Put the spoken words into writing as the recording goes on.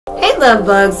love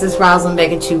bugs, it's Roslynn back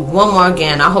at you one more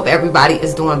again. I hope everybody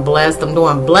is doing blessed. I'm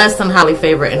doing blessed and highly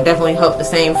favored, and definitely hope the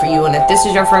same for you. And if this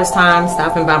is your first time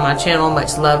stopping by my channel,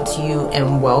 much love to you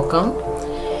and welcome.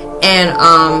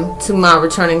 And to my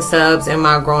returning subs and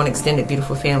my growing extended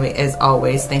beautiful family, as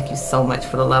always, thank you so much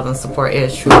for the love and support. It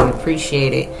is truly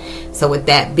appreciated. So with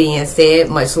that being said,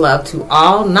 much love to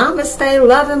all. Namaste,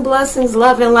 love and blessings,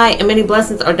 love and light, and many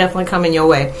blessings are definitely coming your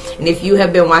way. And if you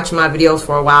have been watching my videos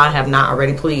for a while and have not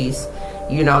already, please,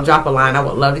 you know, drop a line. I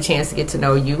would love the chance to get to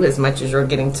know you as much as you're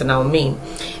getting to know me.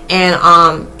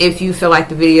 And if you feel like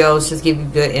the videos just give you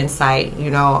good insight, you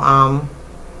know,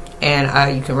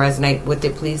 and you can resonate with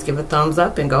it, please give a thumbs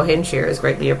up and go ahead and share. It's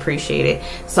greatly appreciated.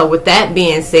 So with that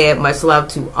being said, much love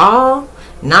to all.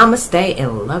 Namaste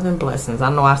and love and blessings.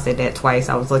 I know I said that twice.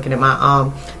 I was looking at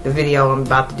my the video I'm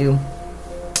about to do.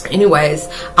 Anyways,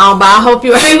 but I hope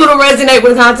you're able to resonate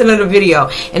with the content of the video.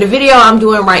 And the video I'm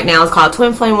doing right now is called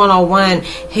Twin Flame 101,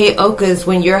 Heyokas,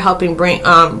 when you're helping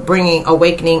bringing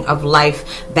awakening of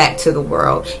life back to the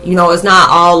world. You know, it's not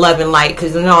all love and light,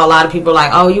 because you know a lot of people are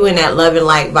like, oh, you in that love and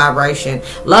light vibration.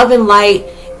 Love and light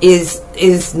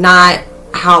is not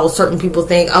how certain people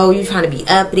think, oh, you're trying to be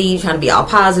uppity, you're trying to be all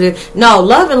positive. No,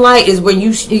 love and light is when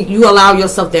you allow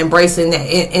yourself to embrace in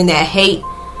that hate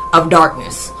of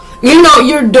darkness. You know,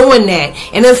 you're doing that.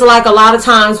 And it's like a lot of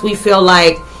times we feel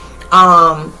like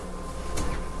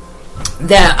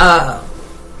that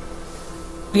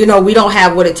you know, we don't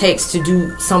have what it takes to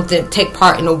do something, take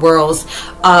part in the world's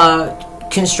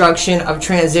construction of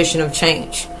transition of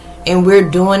change. And we're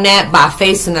doing that by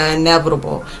facing the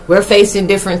inevitable. We're facing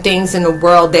different things in the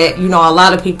world that, you know, a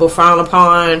lot of people frown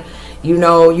upon. You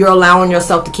know, you're allowing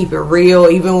yourself to keep it real,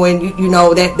 even when you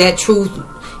know that truth.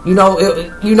 You know,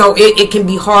 it can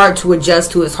be hard to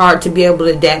adjust to. It's hard to be able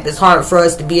to adapt. It's hard for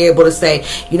us to be able to say,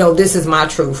 you know, this is my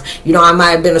truth. You know, I might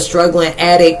have been a struggling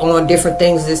addict on different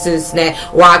things, this and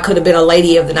that. Or I could have been a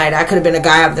lady of the night. I could have been a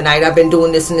guy of the night. I've been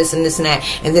doing this and this and this and that.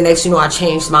 And the next, you know, I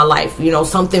changed my life. You know,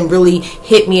 something really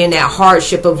hit me in that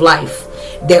hardship of life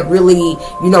that really,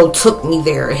 you know, took me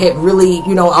there. It had really,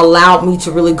 you know, allowed me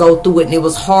to really go through it. And it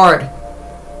was hard.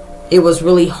 It was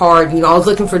really hard. You know, I was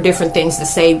looking for different things to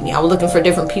save me. I was looking for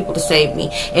different people to save me.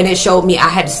 And it showed me I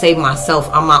had to save myself.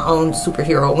 I'm my own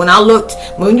superhero.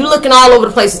 When you're looking all over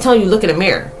the place, it's telling you, look in the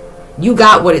mirror. You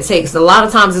got what it takes. A lot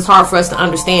of times it's hard for us to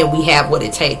understand we have what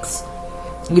it takes,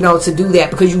 you know, to do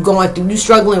that, because you're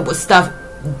struggling with stuff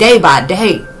day by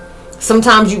day.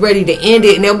 Sometimes you're ready to end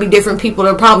it, and there'll be different people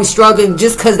that are probably struggling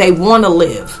just because they want to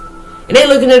live. And they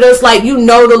looking at us like, you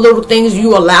know, the little things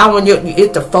you allow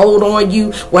it to fold on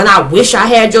you. When I wish I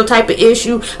had your type of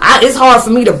issue, it's hard for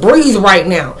me to breathe right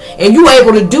now. And you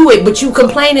able to do it, but you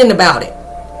complaining about it.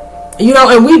 You know,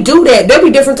 and we do that. There'll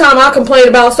be different time I complain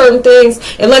about certain things,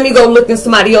 and let me go look in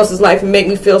somebody else's life and make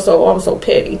me feel so, oh, I'm so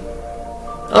petty.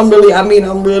 I'm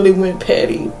really went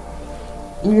petty.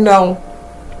 You know,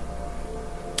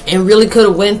 and really could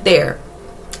have went there.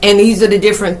 And these are the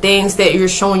different things that you're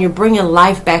showing. You're bringing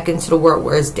life back into the world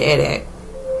where it's dead at.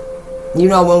 You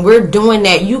know, when we're doing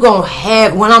that, you gonna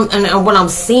have, when I'm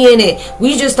seeing it,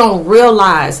 we just don't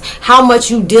realize how much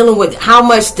you dealing with, how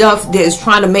much stuff that is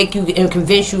trying to make you and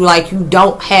convince you like you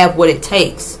don't have what it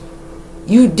takes.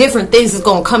 Different things is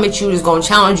gonna come at you, is gonna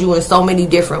challenge you in so many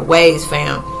different ways,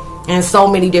 fam. In so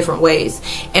many different ways.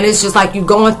 And it's just like you're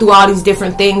going through all these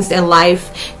different things in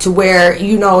life to where,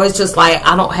 you know, it's just like,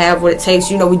 I don't have what it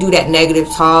takes. You know, we do that negative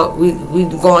talk. We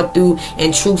going through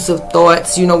intrusive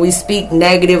thoughts. You know, we speak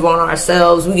negative on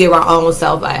ourselves. We give our own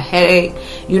self a headache.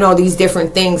 You know, these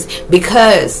different things,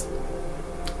 because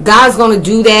God's going to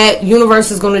do that. Universe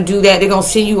is going to do that. They're going to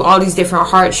send you all these different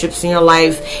hardships in your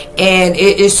life. And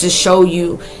it's to show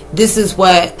you, this is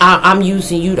what I'm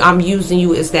using you. I'm using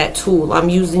you as that tool. I'm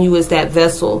using you as that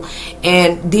vessel.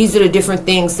 And these are the different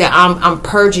things that I'm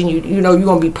purging you. You know, you're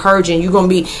going to be purging. You're going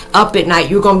to be up at night.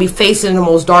 You're going to be facing the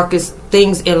most darkest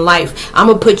things in life. I'm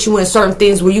going to put you in certain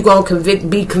things where you're going to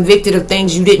be convicted of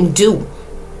things you didn't do.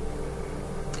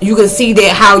 You can see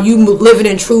that how you living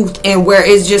in truth, and where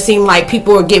it just seemed like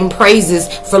people are getting praises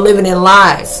for living in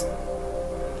lies.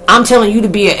 I'm telling you to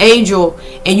be an angel,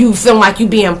 and you feel like you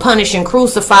being punished and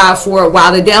crucified for it,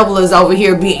 while the devil is over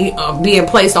here being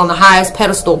placed on the highest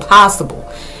pedestal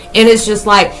possible. And it's just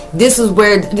like, this is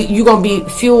where you're going to be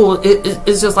fueled.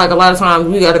 It's just like a lot of times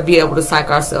we got to be able to psych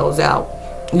ourselves out.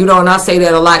 You know, and I say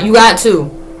that a lot. You got to.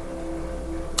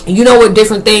 You know what,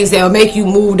 different things that will make you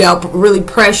move, that'll really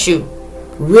press you.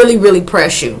 Really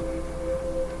press you.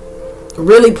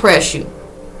 Really press you.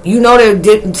 You know,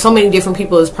 so mmany different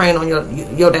people is praying on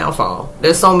your downfall.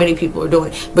 There's so many people are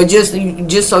doing it. But just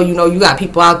so you know, you got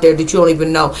people out there that you don't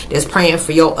even know that's praying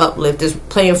for your uplift, that's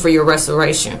praying for your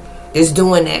restoration, that's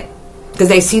doing that. Because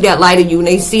they see that light in you, and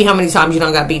they see how many times you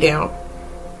done got beat down.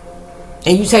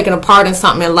 And you taking a part in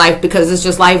something in life, because it's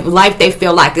just life they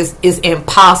feel like is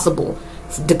impossible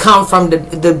to come from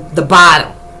the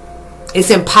bottom. It's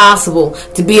impossible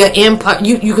to be an empire.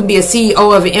 You can be a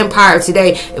CEO of an empire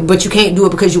today, but you can't do it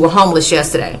because you were homeless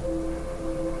yesterday.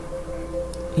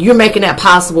 You're making that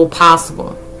possible.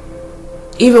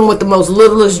 Even with the most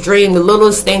littlest dream, the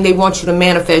littlest thing they want you to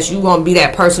manifest, you're going to be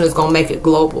that person that's going to make it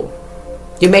global.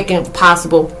 You're making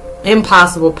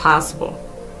impossible possible.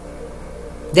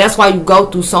 That's why you go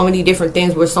through so many different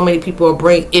things where so many people will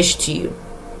bring ish to you.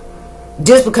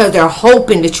 Just because they're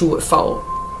hoping that you would fold.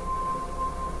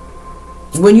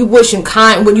 When you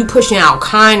pushing out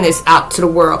kindness out to the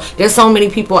world, there's so many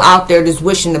people out there that's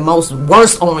wishing the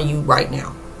worst on you right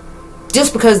now.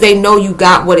 Just because they know you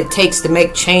got what it takes to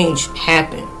make change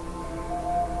happen.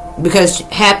 Because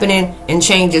happening and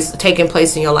change is taking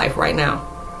place in your life right now.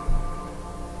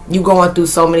 You going through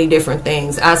so many different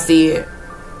things. I see it.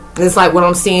 It's like what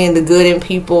I'm seeing, the good in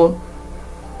people,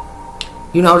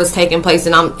 you know, that's taking place.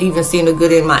 And I'm even seeing the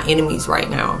good in my enemies right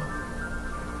now.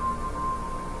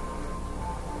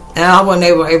 And I wasn't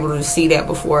able to see that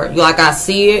before. Like, I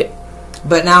see it,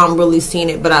 but now I'm really seeing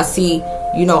it. But I see,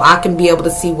 you know, I can be able to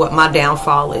see what my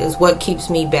downfall is. What keeps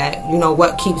me back. You know,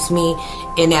 what keeps me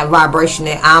in that vibration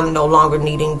that I'm no longer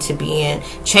needing to be in.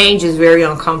 Change is very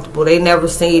uncomfortable. They never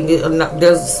see it.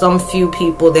 There's some few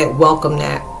people that welcome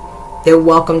that. They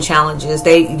welcome challenges.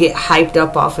 They get hyped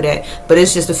up off of that. But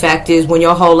it's just the fact is, when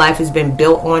your whole life has been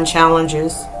built on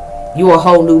challenges, you're a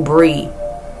whole new breed.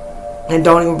 And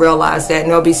don't even realize that. And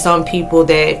there'll be some people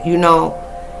that, you know,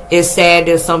 it's sad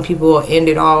that some people will end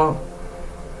it all.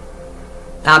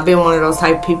 I've been one of those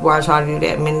type of people where I try to do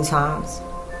that many times.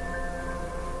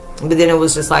 But then it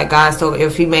was just like, God, so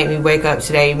if he made me wake up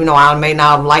today, you know, I may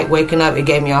not have liked waking up, it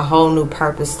gave me a whole new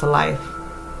purpose to life.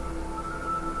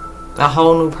 A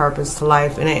whole new purpose to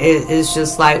life. And it's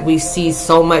just like we see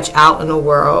so much out in the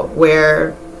world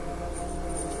where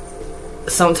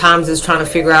sometimes it's trying to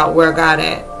figure out where God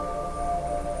at.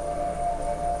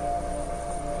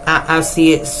 I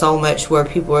see it so much where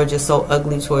people are just so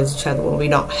ugly towards each other when we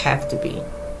don't have to be.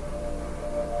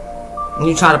 And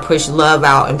you try to push love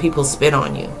out and people spit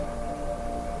on you.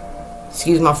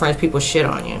 Excuse my French, people shit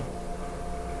on you.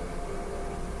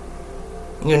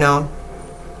 You know?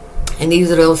 And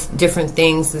these are those different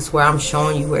things. This is where I'm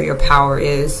showing you where your power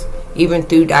is. Even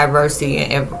through diversity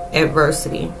and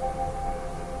adversity.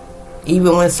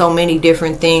 Even when so many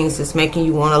different things is making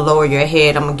you want to lower your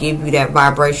head, I'm going to give you that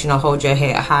vibration to hold your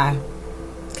head high.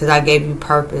 Because I gave you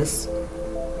purpose.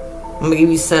 I'm going to give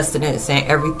you sustenance and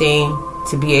everything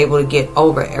to be able to get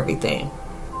over everything.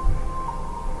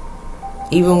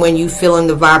 Even when you feeling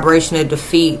the vibration of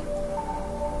defeat,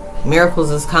 miracles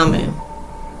is coming.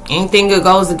 Anything that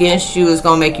goes against you is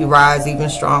going to make you rise even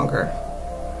stronger.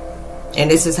 And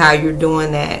this is how you're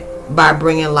doing that, by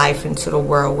bringing life into the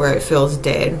world where it feels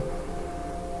dead.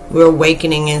 We're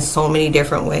awakening in so many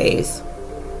different ways.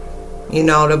 You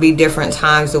know, there'll be different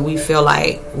times that we feel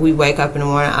like we wake up in the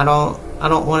morning, I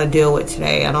don't want to deal with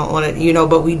today. I don't want to, you know,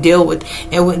 but we deal with,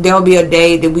 and there'll be a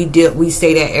day that we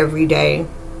say that every day.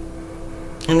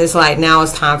 And it's like, now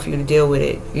it's time for you to deal with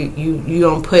it. You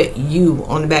don't put you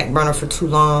on the back burner for too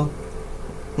long.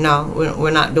 No,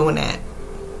 we're not doing that.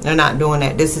 They're not doing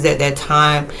that. This is at that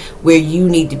time where you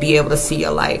need to be able to see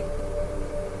your light.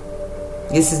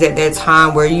 This is at that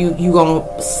time where you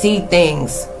gonna see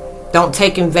things. Don't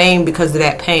take in vain because of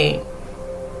that pain.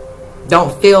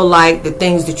 Don't feel like the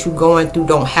things that you're going through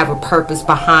don't have a purpose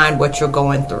behind what you're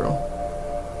going through.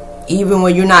 Even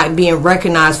when you're not being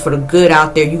recognized for the good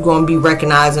out there, you're going to be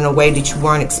recognized in a way that you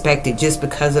weren't expected just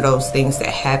because of those things that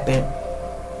happen.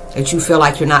 That you feel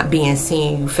like you're not being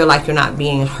seen. You feel like you're not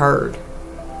being heard.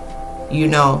 You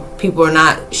know, people are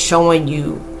not showing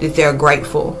you that they're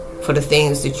grateful for the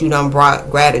things that you done brought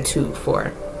gratitude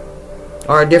for.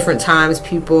 Or at different times,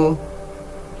 people,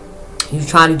 you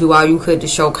try to do all you could to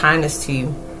show kindness to you,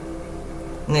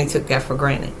 and they took that for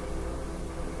granted.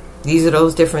 These are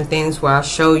those different things where I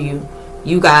show you,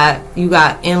 you got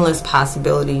endless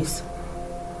possibilities.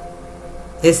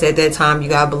 This at that time, you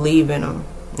gotta believe in them.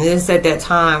 And this at that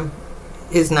time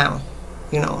is now.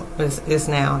 You know, it's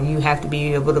now. You have to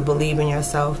be able to believe in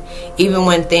yourself, even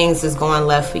when things is going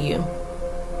left for you.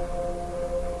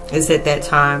 It's at that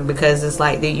time, because it's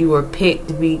like that you were picked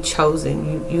to be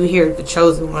chosen. You hear the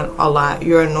chosen one a lot.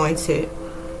 You're anointed.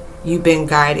 You've been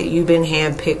guided. You've been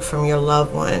handpicked from your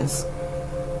loved ones.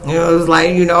 You know, it's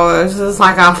like, you know, it's just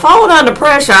like I fold under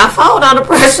pressure. I fold under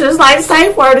pressure. It's like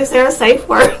safe word. Is there a safe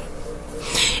word?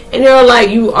 And you're like,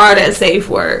 you are that safe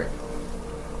word.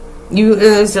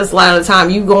 It's just a lot of the time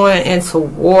you going into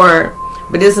war,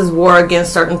 but this is war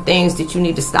against certain things that you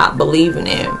need to stop believing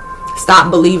in. Stop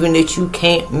believing that you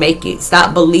can't make it.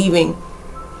 Stop believing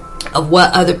of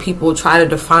what other people try to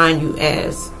define you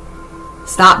as.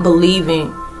 Stop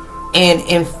believing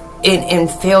in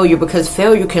failure, because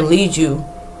failure can lead you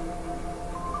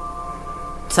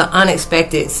to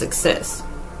unexpected success.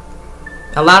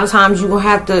 A lot of times you're going to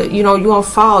have to, you know, you're going to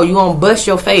fall. You're going to bust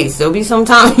your face. There'll be some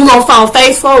time you're going to fall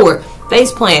face forward.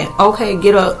 Face plant. Okay,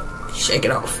 get up. Shake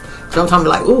it off. Sometimes you're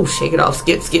like, ooh, shake it off.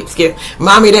 Skip, skip, skip.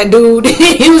 Remind me of that dude.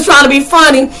 He was trying to be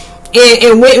funny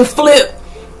and went and flipped.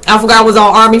 I forgot I was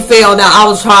on Army Fail. Now, I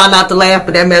was trying not to laugh,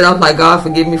 but that man, I was like, God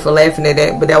forgive me for laughing at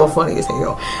that. But that was funny as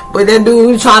hell. But that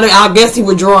dude was trying to, I guess he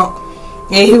was drunk.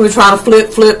 And he was trying to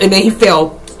flip, and then he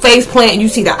fell face plant. And you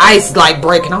see the ice like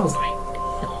breaking. I was like,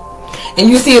 and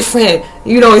you see his friend,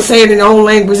 you know, he's saying in his own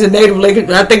language, in native language.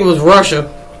 I think it was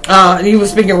Russia. And he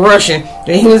was speaking Russian,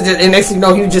 and he was just, and next thing you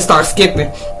know, he would just start skipping.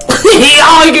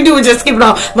 All he can do is just skip it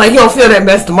off. Like, he don't feel that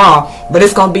mess tomorrow, but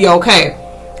it's gonna be okay.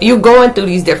 You're going through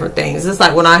these different things. It's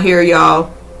like when I hear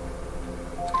y'all,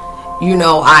 you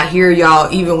know, I hear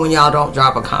y'all even when y'all don't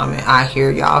drop a comment. I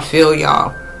hear y'all, feel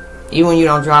y'all, even when you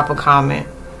don't drop a comment.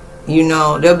 You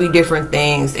know, there'll be different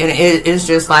things, and it's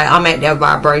just like I'm at that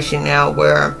vibration now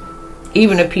where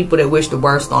even the people that wish the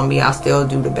worst on me, I still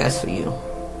do the best for you.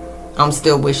 I'm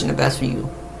still wishing the best for you,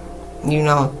 you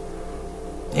know.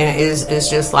 And it's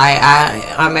just like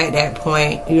I'm at that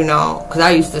point, you know, because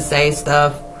I used to say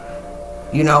stuff,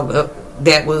 you know,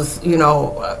 that was, you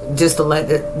know, just to let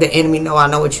the enemy know I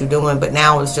know what you're doing. But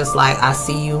now it's just like I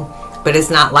see you, but it's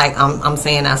not like I'm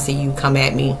saying I see you, come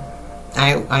at me.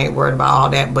 I ain't worried about all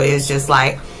that, but it's just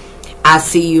like I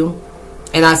see you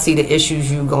and I see the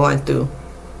issues you going through,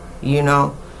 you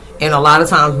know. And a lot of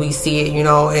times we see it, you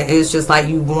know, and it's just like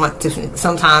you want to,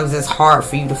 sometimes it's hard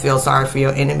for you to feel sorry for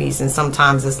your enemies. And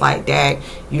sometimes it's like that,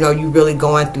 you know, you really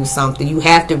going through something. You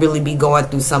have to really be going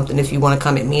through something if you want to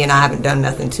come at me and I haven't done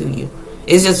nothing to you.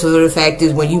 It's just for the fact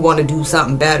is when you want to do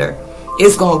something better,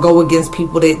 it's going to go against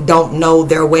people that don't know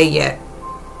their way yet.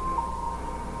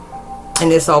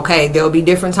 And it's okay. There'll be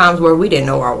different times where we didn't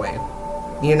know our way.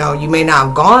 You know, you may not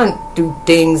have gone through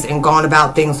things and gone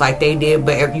about things like they did,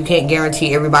 but you can't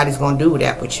guarantee everybody's going to do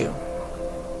that with you.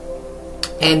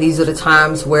 And these are the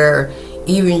times where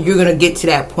even you're going to get to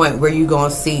that point where you're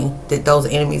going to see that those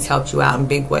enemies helped you out in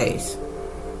big ways.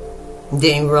 Didn't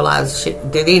even realize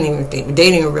shit. They didn't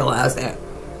even realize that.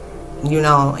 You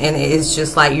know, and it's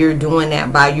just like you're doing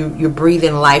that by you're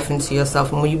breathing life into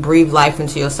yourself. And when you breathe life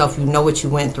into yourself, you know what you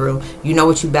went through. You know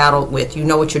what you battled with. You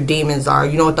know what your demons are.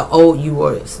 You know what the old you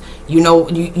was. You know,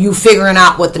 you figuring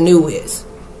out what the new is.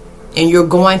 And you're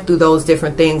going through those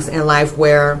different things in life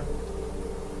where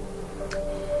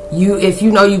if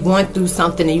you know you're going through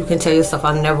something and you can tell yourself,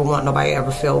 I never want nobody to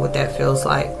ever feel what that feels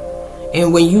like.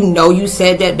 And when you know you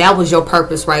said that, that was your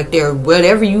purpose right there.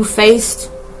 Whatever you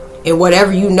faced, and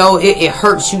whatever you know, it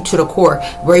hurts you to the core.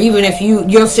 Where even if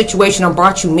your situation has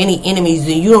brought you many enemies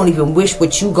and you don't even wish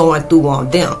what you going through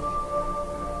on them.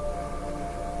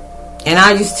 And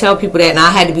I just tell people that, and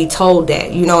I had to be told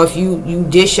that. You know, if you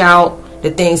dish out the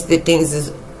things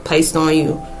is placed on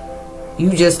you,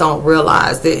 you just don't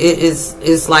realize that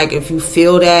it's like if you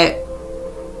feel that,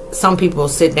 some people will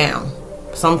sit down.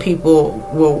 Some people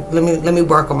will, let me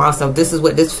work on myself. This is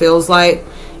what this feels like.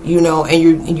 You know,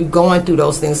 and you're going through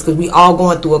those things because we all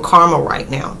going through a karma right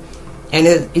now. And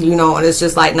you know, and it's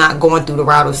just like not going through the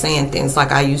route of saying things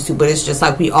like I used to, but it's just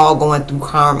like we all going through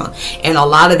karma. And a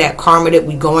lot of that karma that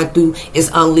we going through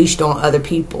is unleashed on other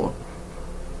people.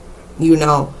 You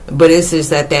know, but it's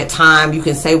just at that time you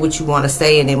can say what you want to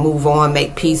say and then move on,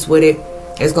 make peace with it.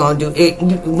 It's going to do it.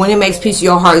 When it makes peace in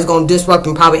your heart, it's going to disrupt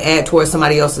and probably add towards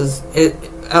somebody else's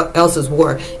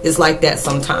war. It's like that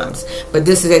sometimes. But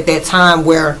this is at that time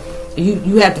where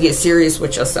you have to get serious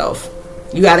with yourself.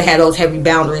 You got to have those heavy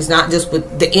boundaries, not just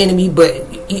with the enemy, but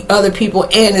other people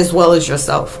and as well as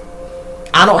yourself.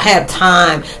 I don't have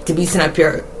time to be sitting up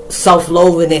here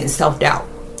self-loathing and self-doubt.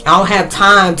 I don't have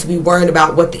time to be worried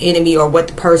about what the enemy or what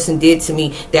the person did to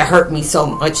me that hurt me so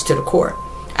much to the core.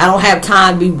 I don't have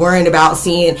time to be worrying about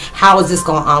seeing how is this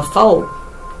going to unfold.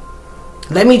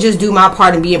 Let me just do my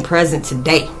part in being present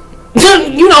today.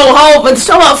 You know, hope and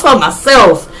show up for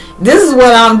myself. This is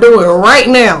what I'm doing right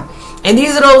now. And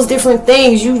these are those different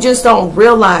things you just don't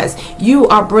realize. You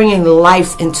are bringing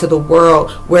life into the world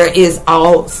where it is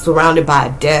all surrounded by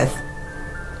death.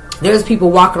 There's people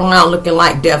walking around looking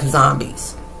like death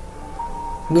zombies.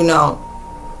 you know,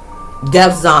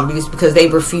 death zombies, because they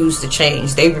refuse to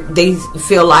change. They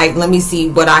feel like, let me see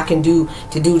what I can do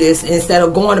to do this, instead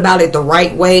of going about it the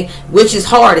right way, which is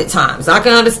hard at times. I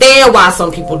can understand why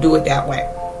some people do it that way.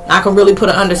 I can really put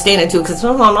an understanding to it, because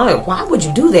sometimes I'm like, why would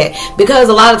you do that? Because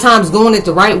a lot of times doing it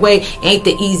the right way ain't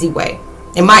the easy way.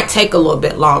 It might take a little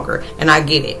bit longer, and I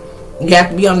get it. You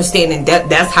have to be understanding that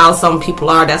that's how some people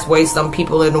are. That's the way some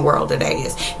people in the world today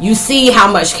is. You see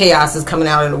how much chaos is coming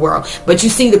out in the world, but you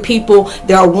see the people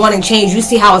that are wanting change. You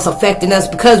see how it's affecting us,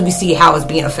 because we see how it's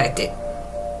being affected.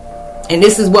 And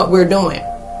this is what we're doing.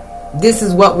 This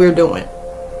is what we're doing.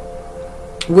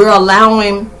 We're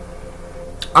allowing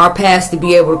our past to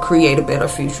be able to create a better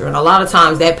future. And a lot of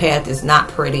times that path is not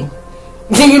pretty.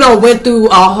 You know, went through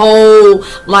a whole,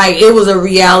 like, it was a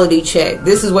reality check.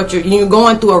 This is what you're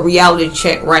going through, a reality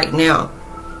check right now.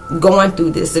 Going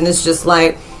through this, and it's just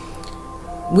like,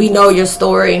 we know your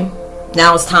story.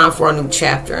 Now it's time for a new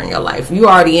chapter in your life. You're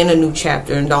already in a new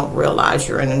chapter and don't realize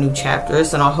you're in a new chapter.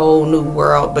 It's in a whole new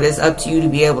world, but it's up to you to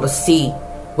be able to see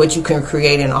what you can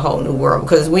create in a whole new world,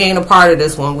 because we ain't a part of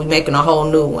this one. We're making a whole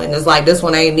new one. It's like, this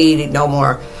one ain't needed no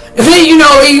more. You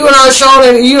know, you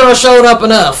showed up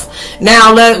enough.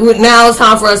 Now it's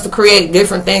time for us to create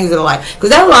different things in life. Because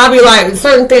that's why I be like,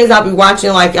 certain things I'll be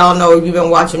watching, like, y'all know, if you've been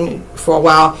watching me for a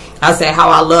while, I say how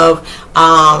I love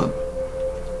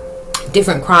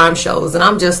different crime shows. And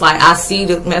I'm just like, I see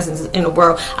the messages in the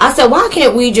world. I said, why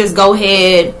can't we just go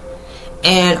ahead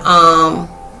and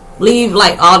leave,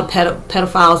 like, all the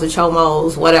pedophiles, the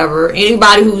chomos, whatever,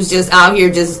 anybody who's just out here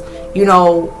just, you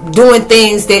know, doing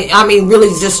things that, I mean, really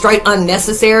just straight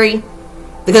unnecessary.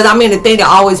 Because, I mean, the thing that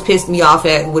always pissed me off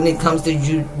at when it comes to the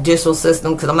judicial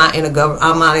system, because I'm not in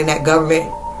that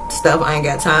government stuff, I ain't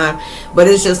got time, but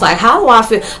it's just like, how do I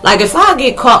feel, like, if I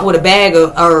get caught with a bag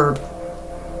of herb,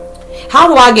 how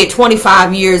do I get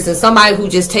 25 years, and somebody who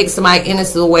just takes somebody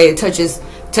innocent away and touches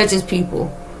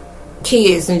people,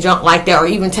 kids and junk like that, or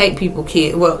even take people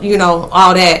kids, well, you know,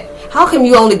 all that, how come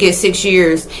you only get 6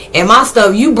 years, and my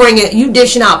stuff, you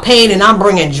dishing out pain, and I'm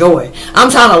bringing joy. I'm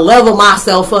trying to level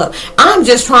myself up. I'm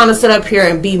just trying to sit up here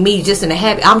and be me, just in the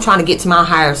happy. I'm trying to get to my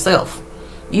higher self,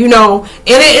 you know. And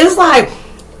it's like,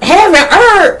 having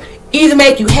herb either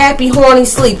make you happy, horny,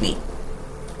 sleepy,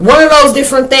 one of those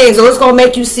different things, or it's gonna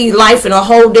make you see life in a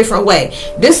whole different way.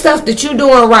 This stuff that you're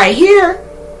doing right here,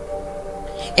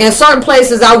 in certain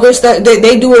places, I wish that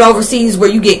they do it overseas, where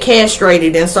you get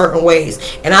castrated in certain ways.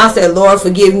 And I said, Lord,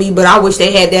 forgive me, but I wish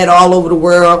they had that all over the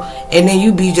world, and then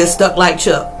you be just stuck like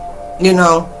Chuck, you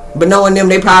know. But knowing them,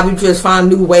 they probably just find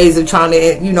new ways of trying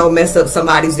to, you know, mess up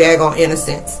somebody's daggone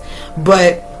innocence.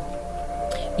 But,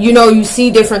 you know, you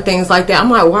see different things like that. I'm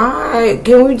like, why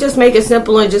can we just make it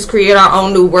simple and just create our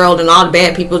own new world, and all the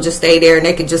bad people just stay there, and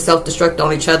they can just self-destruct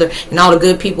on each other, and all the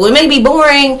good people, it may be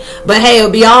boring, but hey,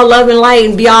 it'll be all love and light,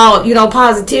 and be all, you know,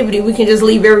 positivity. We can just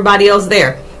leave everybody else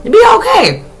there. It'll be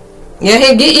okay.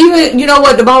 Yeah, even, you know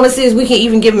what the bonus is, we can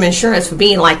even give them insurance for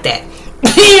being like that.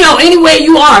 You know, any way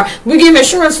you are, we give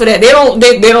insurance for that. They don't,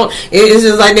 it's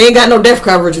just like, they ain't got no death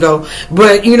coverage though.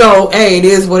 But, you know, hey, it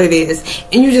is what it is.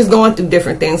 And you're just going through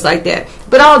different things like that.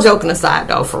 But all joking aside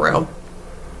though, for real,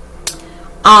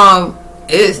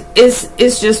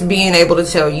 it's just being able to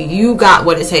tell you got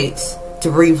what it takes to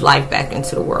breathe life back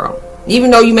into the world. Even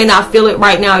though you may not feel it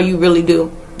right now, you really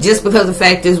do. Just because the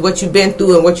fact is what you've been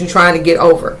through and what you're trying to get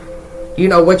over. You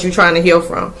know, what you're trying to heal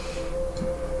from.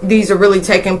 These are really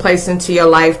taking place into your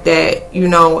life that, you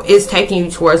know, is taking you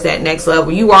towards that next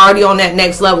level. You already on that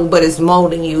next level, but it's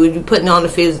molding you. You're putting on the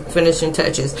finishing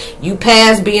touches. You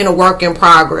past being a work in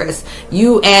progress.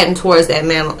 You adding towards that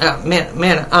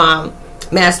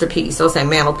masterpiece. I'll say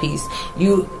mantelpiece.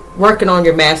 You working on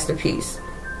your masterpiece.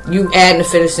 You adding the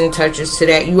finishing touches to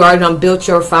that. You already done built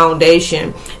your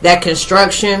foundation. That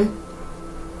construction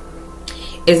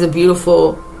is a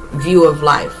beautiful view of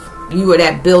life. You were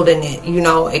that building it, you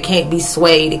know, it can't be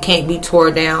swayed, it can't be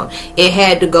torn down. It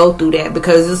had to go through that,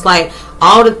 because it's like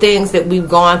all the things that we've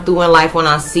gone through in life, when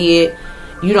I see it,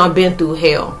 you done been through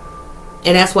hell.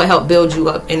 And that's what helped build you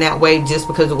up in that way, just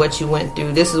because of what you went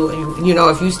through. This is what you know,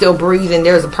 if you still breathing,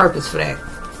 there's a purpose for that.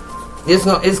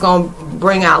 It's gonna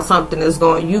bring out something that's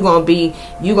going, you gonna be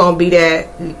that,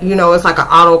 you know, it's like an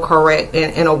autocorrect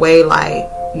in a way, like,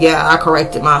 yeah, I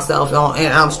corrected myself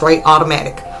and I'm straight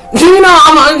automatic. You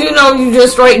know, you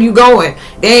just straight, you going.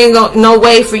 There ain't no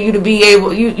way for you to be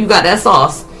able, you got that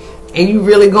sauce, and you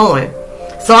really going.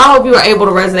 So I hope you are able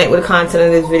to resonate with the content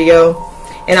of this video,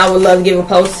 and I would love to give a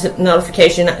post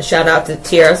notification shout out to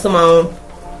Tiara Simone,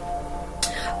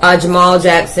 Jamal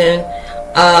Jackson,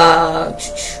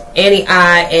 Annie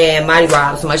I and Mighty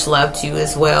Robs, much love to you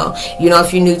as well. You know,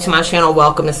 if you're new to my channel,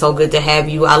 welcome. It's so good to have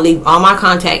you. I leave all my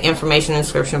contact information in the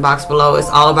description box below. It's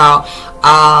all about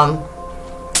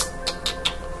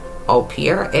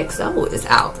PERIODTTT is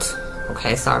out.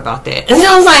 Okay, sorry about that. You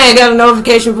know what I'm saying? I got a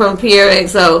notification from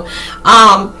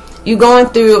PERIODTTT. You going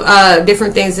through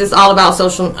different things. It's all about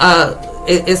social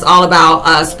it's all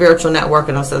about spiritual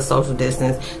networking instead of social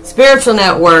distance. Spiritual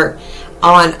network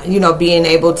on, you know, being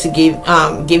able to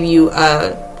give you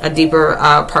a deeper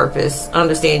purpose,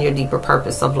 understand your deeper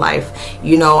purpose of life.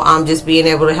 You know, just being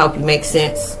able to help you make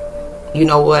sense, you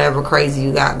know, whatever crazy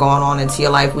you got going on into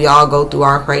your life. We all go through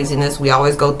our craziness. We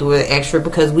always go through it extra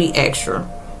because we extra.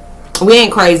 We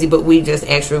ain't crazy, but we just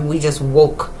extra. We just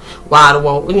woke, wide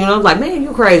awoke. You know, like, man,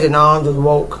 you crazy. No, I'm just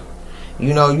woke.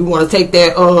 You know, you want to take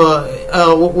that,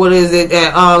 what is it,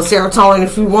 that serotonin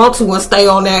if you want to and stay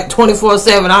on that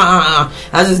 24/7. I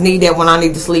just need that when I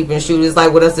need to sleep and shoot. It's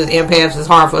like with us as empaths, it's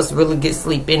hard for us to really get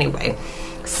sleep anyway.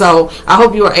 So I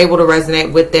hope you are able to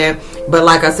resonate with that. But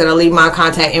like I said, I'll leave my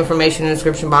contact information in the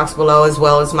description box below, as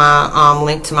well as my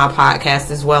link to my podcast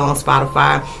as well on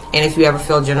Spotify. And if you ever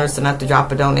feel generous enough to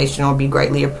drop a donation, it will be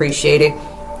greatly appreciated.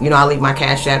 You know, I'll leave my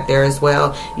Cash App there as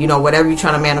well. You know, whatever you're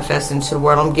trying to manifest into the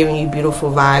world, I'm giving you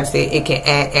beautiful vibes. It can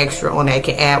add extra on that. It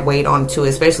can add weight onto it,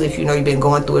 especially if you know you've been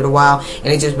going through it a while and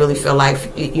it just really feel like,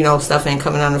 you know, stuff ain't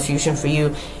coming on the fusion for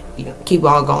you. You know, keep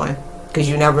on going, because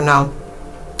you never know.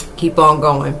 Keep on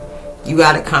going. You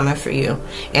got it coming for you.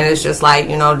 And it's just like,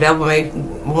 you know, the devil may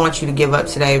want you to give up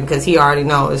today because he already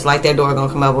knows. It's like that door going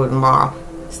to come up with tomorrow.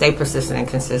 Stay persistent and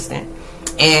consistent.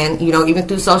 And, you know, even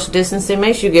through social distancing,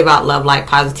 make sure you give out love, light,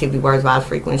 positivity, words, vibes,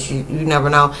 frequency. You never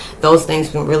know. Those things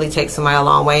can really take somebody a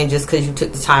long way. And just because you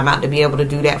took the time out to be able to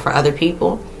do that for other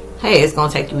people, hey, it's going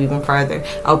to take you even further.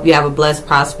 I hope you have a blessed,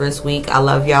 prosperous week. I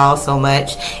love y'all so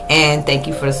much. And thank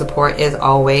you for the support as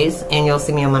always. And you'll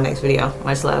see me on my next video.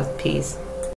 Much love. Peace.